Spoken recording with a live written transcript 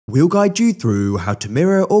We'll guide you through how to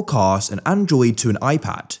mirror or cast an Android to an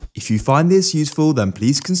iPad. If you find this useful, then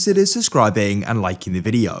please consider subscribing and liking the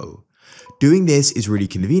video. Doing this is really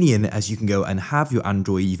convenient as you can go and have your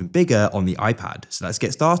Android even bigger on the iPad. So let's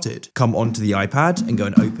get started. Come onto the iPad and go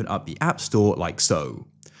and open up the App Store like so.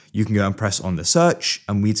 You can go and press on the search,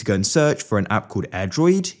 and we need to go and search for an app called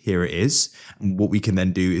AirDroid. Here it is. And what we can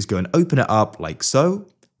then do is go and open it up like so.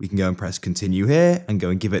 We can go and press continue here and go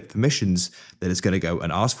and give it permissions that it's going to go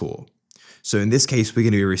and ask for. So in this case, we're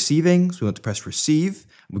going to be receiving. So we want to press receive.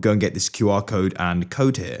 We'll go and get this QR code and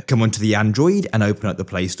code here. Come onto the Android and open up the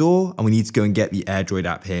Play Store. And we need to go and get the AirDroid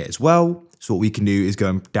app here as well. So what we can do is go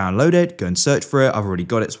and download it, go and search for it. I've already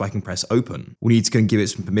got it, so I can press open. We need to go and give it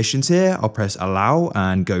some permissions here. I'll press allow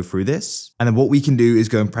and go through this. And then what we can do is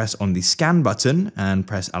go and press on the scan button and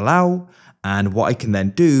press allow. And what I can then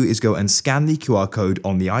do is go and scan the QR code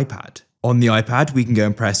on the iPad. On the iPad, we can go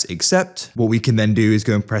and press accept. What we can then do is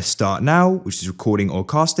go and press start now, which is recording or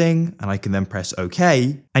casting, and I can then press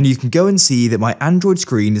OK. And you can go and see that my Android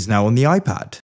screen is now on the iPad.